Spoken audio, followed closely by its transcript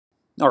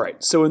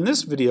Alright, so in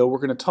this video we're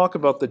going to talk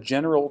about the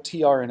general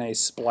tRNA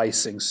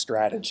splicing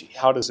strategy.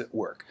 How does it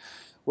work?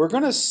 We're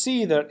going to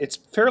see that it's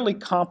fairly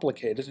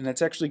complicated and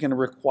it's actually going to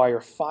require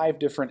 5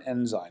 different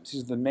enzymes.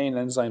 These are the main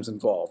enzymes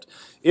involved.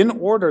 In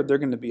order, they're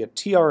going to be a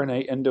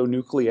tRNA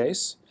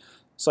endonuclease,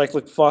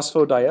 cyclic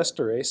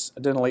phosphodiesterase,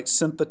 adenylate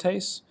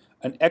synthetase,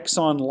 an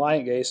exon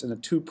ligase, and a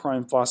 2'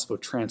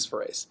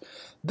 phosphotransferase.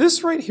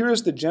 This right here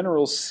is the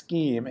general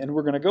scheme, and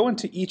we're going to go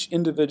into each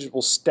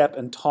individual step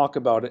and talk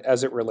about it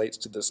as it relates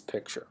to this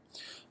picture.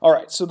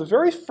 Alright, so the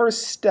very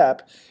first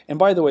step, and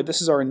by the way,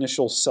 this is our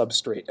initial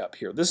substrate up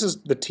here. This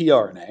is the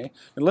tRNA,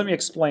 and let me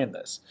explain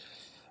this.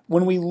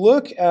 When we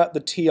look at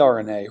the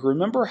tRNA,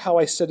 remember how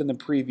I said in the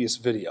previous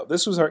video,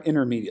 this was our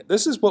intermediate.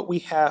 This is what we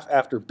have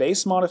after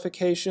base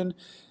modification,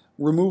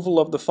 removal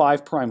of the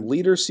 5'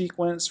 leader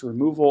sequence,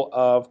 removal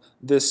of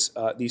this,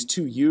 these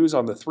 2 U's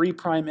on the 3'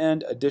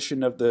 end,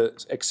 addition of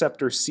the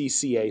acceptor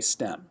CCA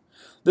stem.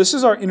 This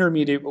is our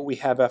intermediate, what we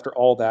have after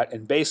all that,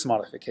 and base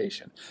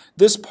modification.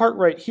 This part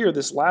right here,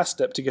 this last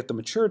step to get the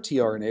mature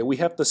tRNA, we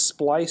have to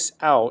splice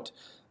out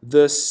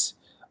this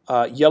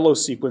yellow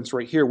sequence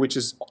right here, which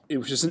is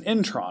an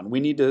intron. We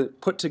need to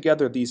put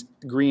together these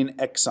green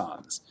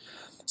exons.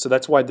 So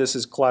that's why this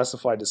is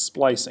classified as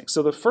splicing.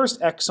 So the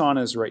first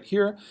exon is right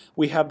here.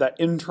 We have that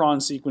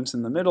intron sequence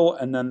in the middle,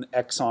 and then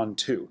exon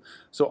 2.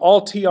 So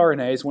all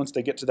tRNAs, once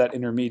they get to that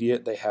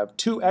intermediate, they have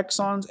 2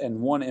 exons and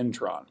 1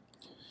 intron.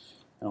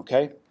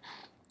 Okay?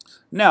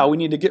 Now we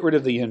need to get rid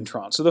of the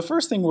intron. So the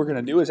first thing we're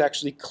going to do is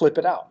actually clip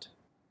it out.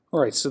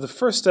 Alright, so the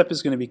first step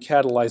is going to be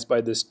catalyzed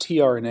by this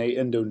tRNA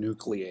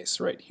endonuclease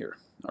right here.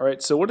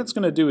 Alright, so what it's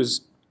going to do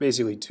is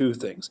basically 2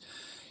 things.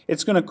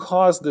 It's going to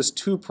cause this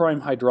 2'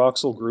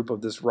 hydroxyl group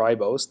of this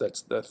ribose,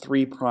 that's the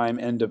 3'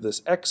 end of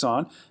this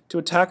exon, to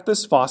attack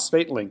this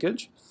phosphate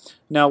linkage.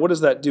 Now what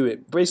does that do?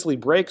 It basically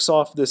breaks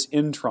off this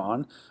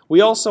intron.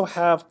 We also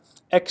have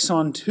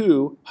exon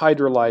 2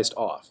 hydrolyzed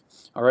off.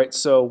 Alright,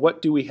 so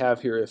what do we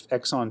have here if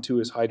exon 2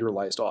 is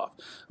hydrolyzed off?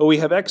 Well, we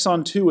have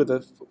exon 2 with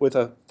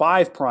a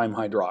 5'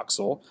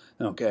 hydroxyl,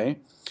 okay?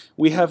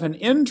 We have an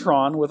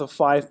intron with a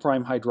 5'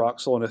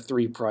 hydroxyl and a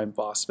 3'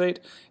 phosphate.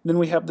 And then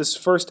we have this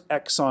first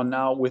exon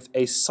now with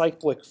a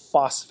cyclic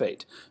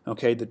phosphate.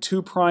 Okay, the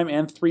 2'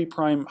 and 3'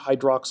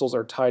 hydroxyls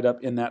are tied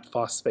up in that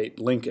phosphate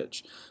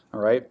linkage.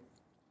 All right.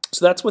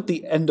 So that's what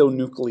the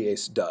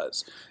endonuclease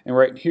does. And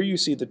right here you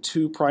see the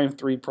 2',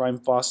 3'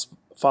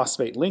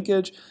 phosphate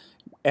linkage.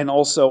 And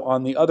also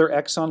on the other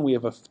exon we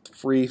have a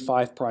free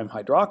 5'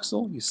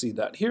 hydroxyl, you see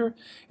that here.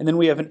 And then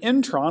we have an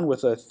intron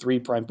with a 3'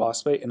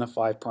 phosphate and a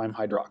 5'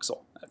 hydroxyl.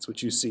 That's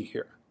what you see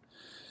here.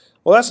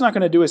 Well, that's not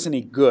going to do us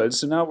any good,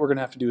 so now what we're going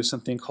to have to do is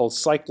something called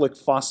cyclic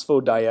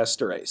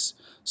phosphodiesterase.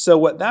 So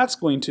what that's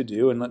going to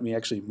do, and let me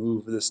actually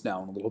move this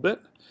down a little bit,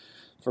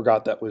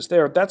 forgot that was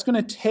there, that's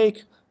going to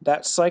take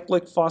that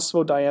cyclic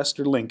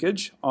phosphodiester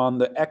linkage on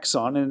the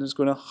exon and is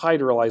going to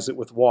hydrolyze it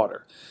with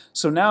water.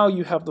 So now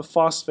you have the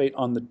phosphate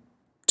on the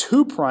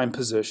 2'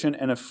 position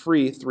and a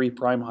free 3'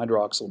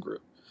 hydroxyl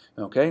group.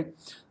 Okay,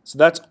 so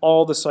that's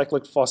all the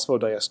cyclic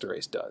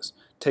phosphodiesterase does.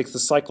 Takes the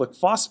cyclic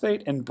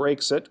phosphate and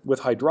breaks it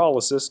with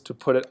hydrolysis to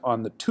put it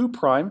on the 2'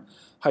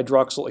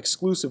 hydroxyl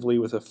exclusively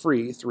with a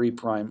free 3'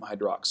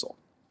 hydroxyl.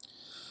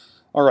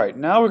 Alright,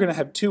 now we're going to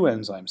have 2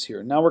 enzymes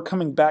here. Now we're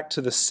coming back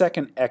to the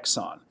second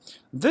exon.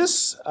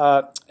 This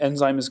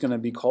enzyme is going to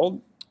be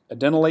called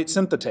Adenylate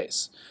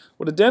Synthetase.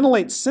 What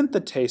Adenylate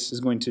Synthetase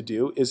is going to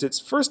do is it's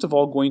first of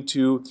all going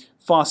to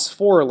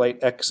phosphorylate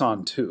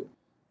exon 2.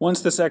 Once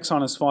this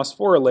exon is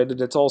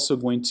phosphorylated, it's also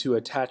going to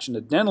attach an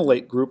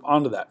adenylate group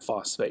onto that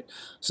phosphate.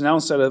 So now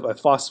instead of a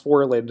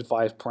phosphorylated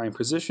 5'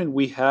 position,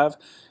 we have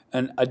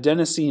an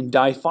adenosine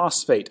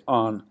diphosphate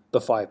on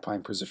the 5'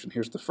 position.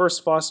 Here's the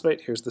first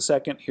phosphate, here's the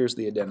second, here's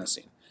the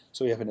adenosine.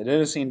 So we have an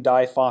adenosine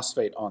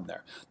diphosphate on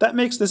there. That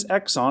makes this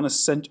exon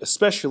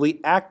especially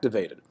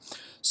activated.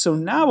 So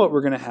now what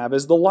we're going to have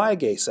is the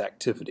ligase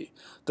activity.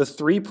 The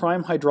 3'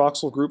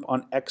 hydroxyl group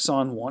on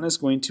exon 1 is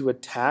going to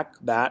attack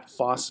that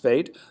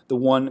phosphate, the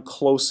one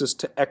closest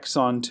to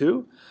exon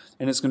 2,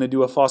 and it's going to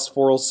do a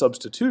phosphoryl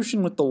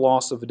substitution with the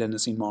loss of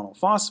adenosine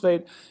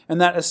monophosphate, and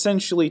that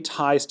essentially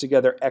ties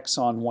together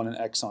exon 1 and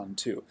exon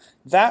 2.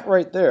 That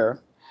right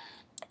there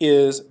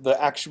is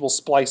the actual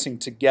splicing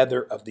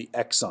together of the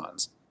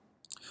exons.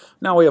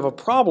 Now we have a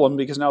problem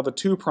because now the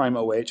 2'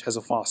 OH has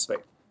a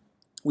phosphate.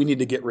 We need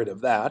to get rid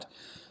of that.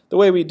 The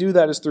way we do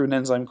that is through an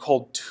enzyme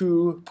called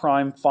 2'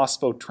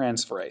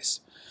 phosphotransferase.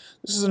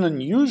 This is an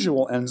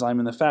unusual enzyme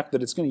in the fact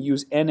that it's going to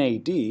use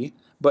NAD,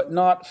 but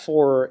not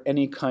for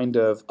any kind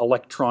of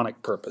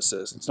electronic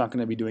purposes. It's not going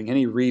to be doing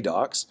any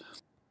redox.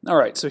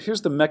 Alright, so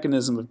here's the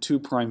mechanism of 2'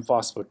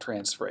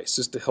 phosphotransferase,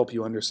 just to help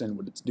you understand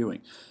what it's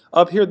doing.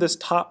 Up here, this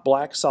top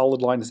black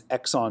solid line is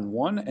exon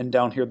 1, and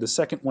down here the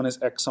second one is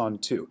exon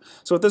 2.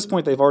 So at this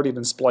point they've already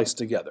been spliced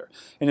together.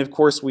 And of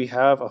course we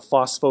have a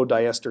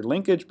phosphodiester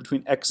linkage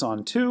between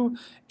exon 2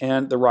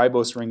 and the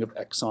ribose ring of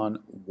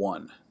exon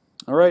 1.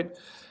 Alright,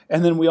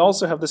 and then we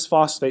also have this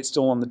phosphate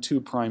still on the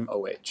 2' OH,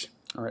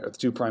 alright, or the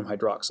 2'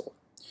 hydroxyl.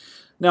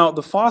 Now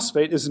the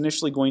phosphate is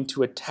initially going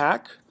to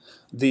attack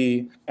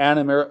the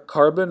anomeric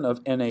carbon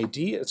of NAD.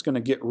 It's going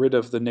to get rid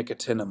of the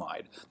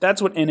nicotinamide.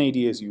 That's what NAD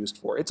is used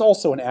for. It's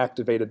also an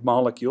activated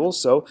molecule,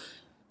 so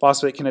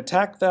phosphate can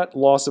attack that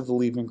loss of the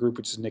leaving group,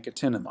 which is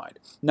nicotinamide.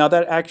 Now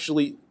that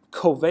actually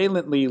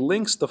covalently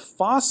links the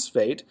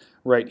phosphate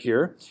right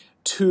here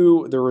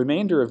to the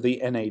remainder of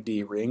the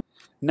NAD ring.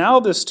 Now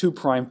this 2'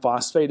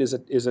 phosphate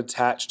is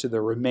attached to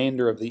the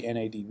remainder of the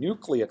NAD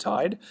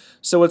nucleotide.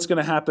 So what's going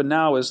to happen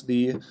now is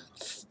the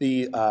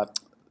 2'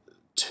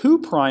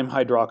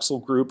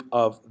 hydroxyl group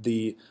of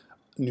the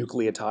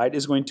nucleotide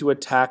is going to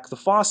attack the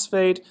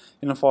phosphate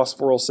in a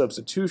phosphoryl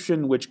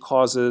substitution, which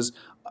causes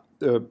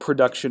the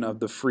production of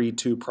the free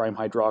 2'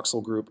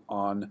 hydroxyl group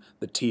on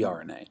the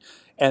tRNA.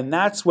 And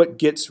that's what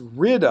gets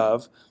rid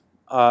of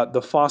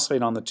the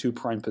phosphate on the 2'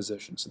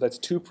 position. So that's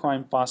 2'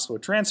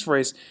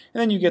 phosphotransferase,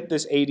 and then you get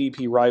this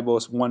ADP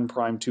ribose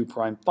 1' 2'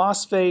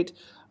 phosphate.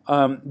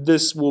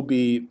 This will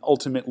be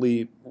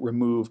ultimately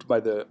removed by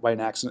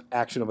an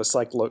action of a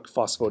cyclic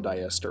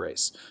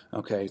phosphodiesterase.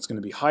 Okay, it's going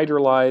to be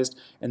hydrolyzed,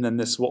 and then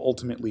this will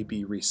ultimately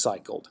be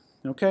recycled.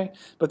 Okay,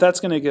 but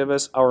that's going to give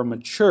us our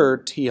mature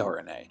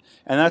tRNA,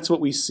 and that's what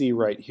we see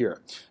right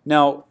here.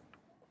 Now,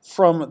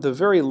 from the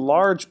very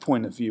large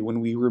point of view, when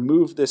we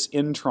remove this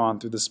intron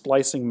through the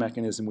splicing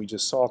mechanism we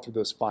just saw through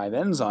those 5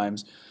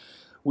 enzymes,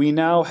 we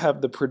now have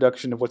the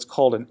production of what's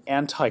called an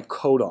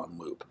anticodon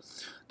loop.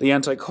 The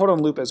anticodon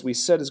loop, as we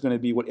said, is going to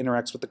be what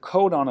interacts with the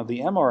codon of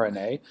the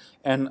mRNA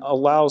and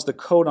allows the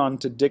codon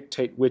to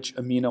dictate which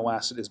amino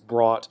acid is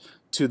brought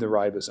to the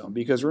ribosome.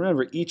 Because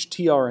remember, each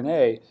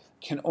tRNA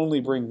can only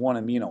bring one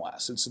amino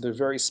acid, so they're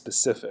very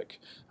specific.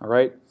 All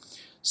right?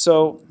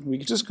 So we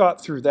just got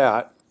through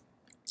that.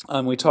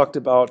 We talked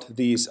about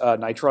these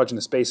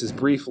nitrogenous bases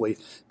briefly,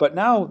 but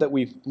now that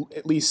we've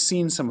at least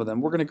seen some of them,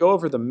 we're going to go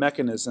over the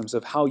mechanisms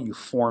of how you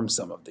form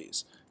some of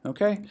these,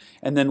 okay?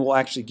 And then we'll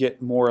actually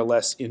get more or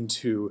less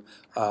into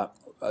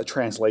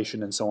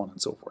translation and so on and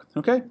so forth,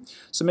 okay?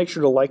 So make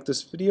sure to like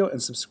this video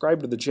and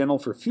subscribe to the channel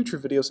for future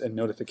videos and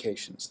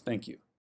notifications. Thank you.